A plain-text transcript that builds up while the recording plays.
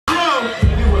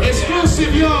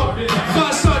initiative, y'all.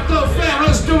 Five-star thug fam,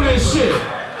 let's do this shit. I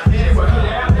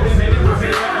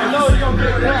know you're gonna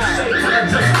get right.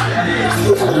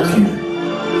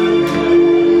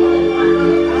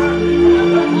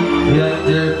 Yeah,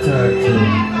 they're tattoo.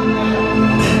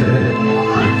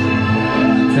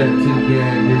 Tattoo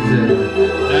gang is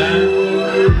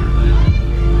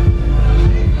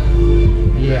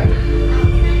yeah.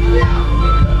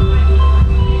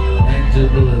 Angel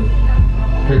Blue.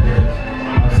 Produce.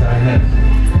 Outside Hex.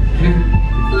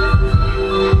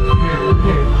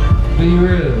 Be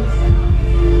real.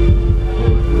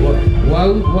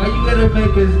 Why you gotta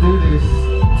make us do this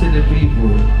to the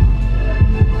people?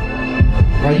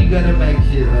 Why you gotta make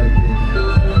shit like this?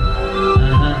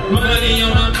 Money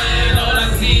on my mind, all I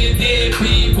see is dead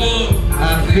people. I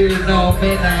fear no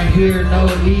man, I hear no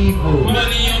evil.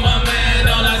 Money on my mind,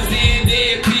 all I see is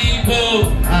dead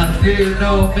people. I fear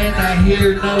no man, I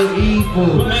hear no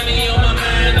evil. Money on my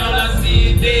mind, all I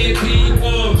see is dead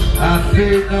people. I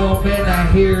fear no man,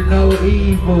 I hear no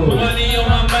evil. Money on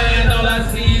my mind, all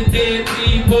I see is dead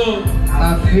people.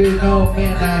 I fear no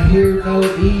man, I hear no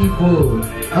evil.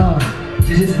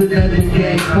 Just another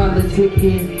gang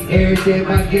politicking. Every day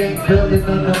my gang building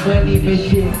on the money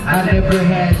mission. I never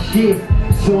had shit,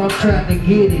 so I'm trying to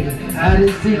get it. I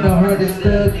done seen the hardest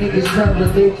thug niggas turn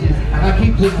religious. I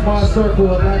keep a small circle, a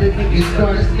lot of niggas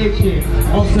start snitching.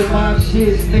 On some mom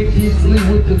shit, snitches sleep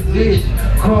with the fish.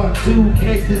 Caught 2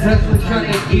 cases, hustlers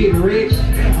trying to get rich.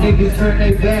 Niggas turn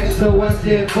their back, so I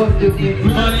said fuck them niggas.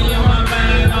 Money on my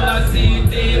mind, all I see is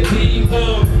dead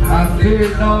people. I fear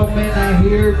no man, I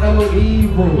hear no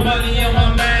evil. Money on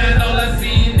my mind, all I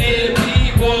see is dead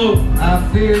people. I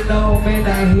fear no man,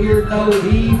 I hear no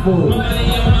evil.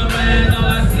 Money on my mind, all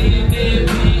I see is dead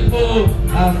people.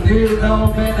 I fear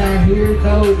no man, I hear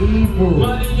no evil.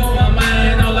 Money on my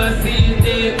mind, all I see is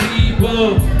dead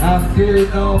people. I fear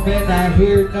no man, I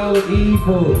hear no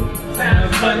evil.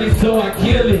 Sounds funny, so I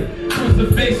kill it.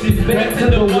 Crucifixion, back to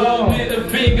the wall, middle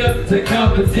finger to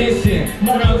competition.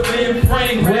 Morals in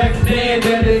frame, wax stand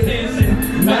at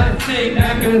attention. Not sick,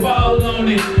 I can fall on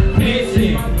it.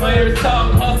 Pitching, players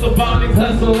talk, hustle, bonding,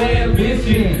 hustle,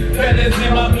 ambition. Feathers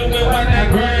in my blue and white, I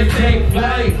grind, take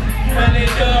flight. Running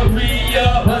up,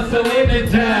 re-up, hustle,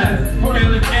 energize.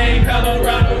 Real game,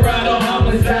 Colorado,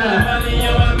 homicide. Money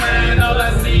on my mind, all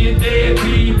I see is dead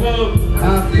people. I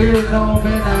fear no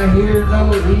man, I hear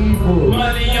no evil.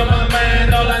 Money on my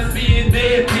mind, all I see is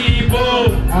dead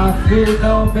people. I fear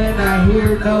no man, I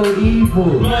hear no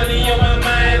evil. Money on my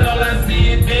mind, all I see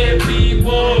is dead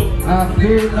people. I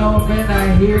fear no man,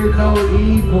 I hear no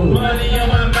evil. Money on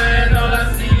my mind, all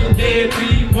I see is dead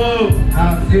people. I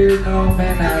fear no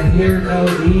man, I hear no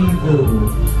evil.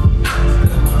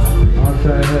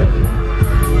 Outside Hex.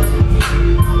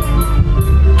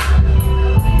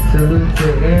 Salute to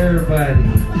everybody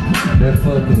that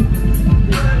fucking.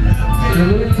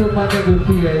 Salute to my nigga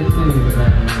P.A.C,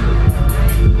 man.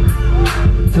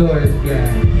 Toys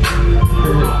gang.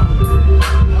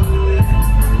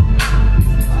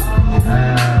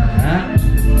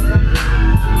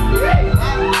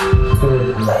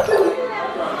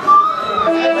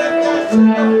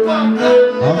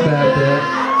 I'm bad there.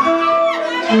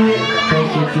 Thank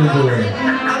you to the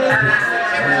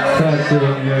talk to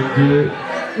him, you're good.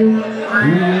 We in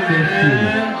this shit.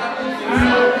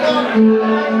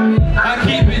 I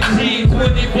keep it G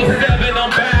 24/7, I'm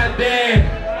bad there.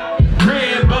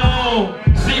 Red bone,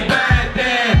 she bad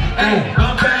there. Ay,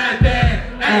 I'm bad there.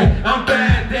 Ay, I'm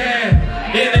bad there.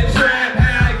 In the trap,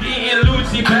 how I getting loot,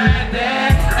 she bad there.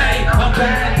 Ay, I'm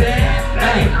bad there.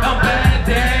 Ay, I'm bad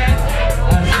there.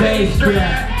 I stay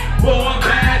strapped. Boy, I'm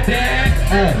bad there.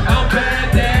 Ay, I'm bad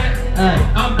there. ay,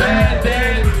 I'm bad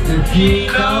there. if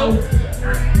you know.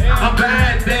 I'm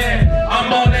bad there.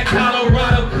 I'm on that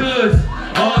Colorado Kush.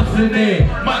 Alternate.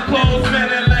 My clothes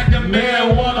smelling like a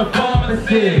marijuana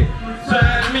pharmacy.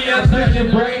 Sign me up so you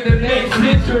can bring the next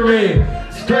century.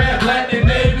 Strap like the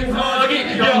Navy's hard,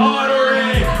 get your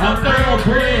artery. I'm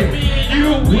thoroughbred. Me and you,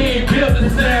 we ain't built the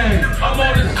same. I'm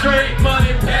on the straight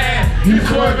money path. You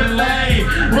swerving lane.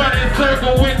 Running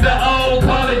circle with the old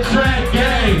college track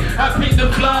gang. I pick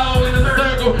the flow in the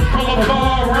circle from a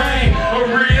far range. A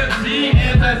real G,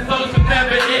 anti-social,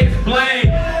 never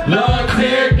explain. Long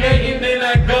interrogating, then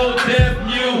I go deaf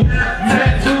mute.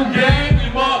 Tattoo gang, we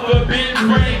mark for big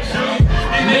break truth.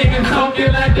 These niggas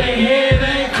talking like they head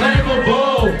ain't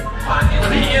claimable.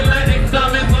 Seeing like they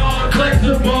stomachs all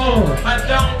flexible. I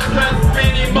don't trust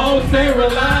many, most ain't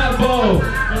reliable.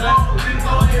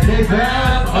 They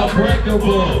vows are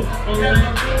breakable.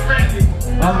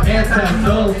 I'm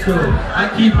anti-social. I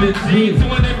keep it G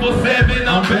 24/7.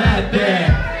 I'm bad there.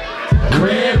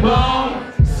 Red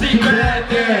bone, she bad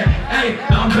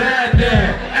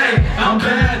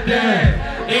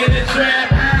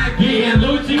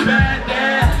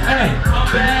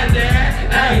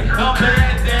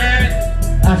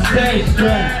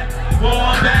Boy,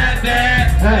 I'm bad dad.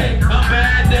 Hey, I'm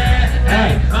bad dad.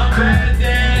 Hey, I'm bad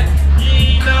dad. You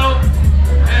ain't know.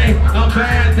 Hey, I'm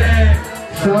bad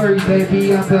dad. Sorry,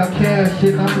 baby, I'm about cash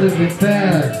and I'm living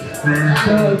fast.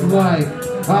 Thug life,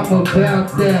 I'm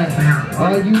about that.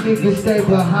 All you niggas stay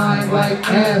behind like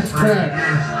ass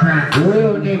cracks.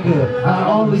 Real nigga, I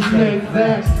only say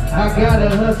facts. I gotta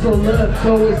hustle up,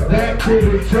 so it's back to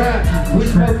the trap. We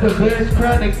smoke the best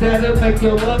chronic that'll make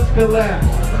your lungs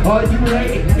collapse. All you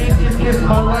hating bitches kiss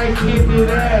my light gifted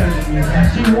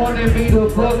ass. She wanted me to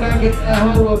fuck, I get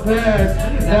that hoe a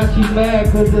pass. Now she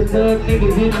mad cause the thug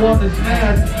nigga didn't want to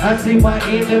smash. I see my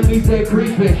enemies, they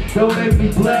creeping, don't make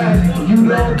me blast. You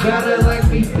don't gotta like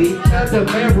me, bitch, I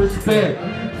demand respect.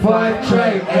 5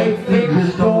 tray, 8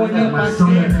 fingers throwing in my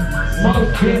skin.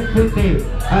 Most infinite,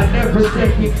 I never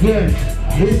second guess.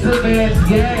 It's a man's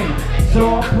game,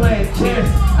 so I'm playing chess.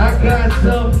 I got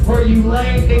something for you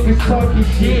lame niggas talking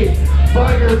shit.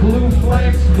 Fire, blue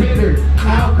flame spitter,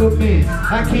 alchemist.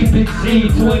 I keep it G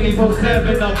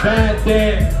 24/7, I'm bad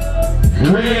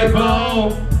there. Red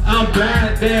bone, I'm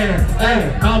bad there.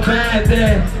 Hey, I'm bad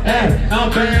there. Hey, I'm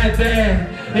bad there.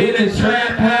 In the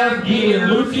trap house, getting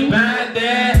loosey bad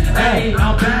there. Hey,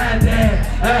 I'm bad there.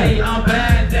 Hey, I'm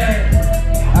bad there.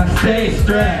 I stay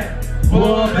strapped.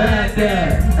 Boy, I'm bad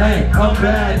there. Hey, I'm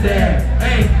bad there.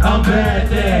 Hey, I'm bad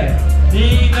there.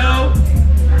 You know?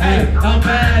 Hey, I'm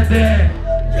bad there.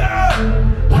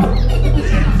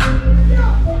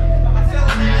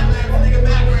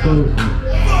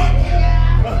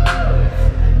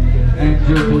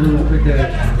 Angel Blue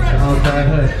Production.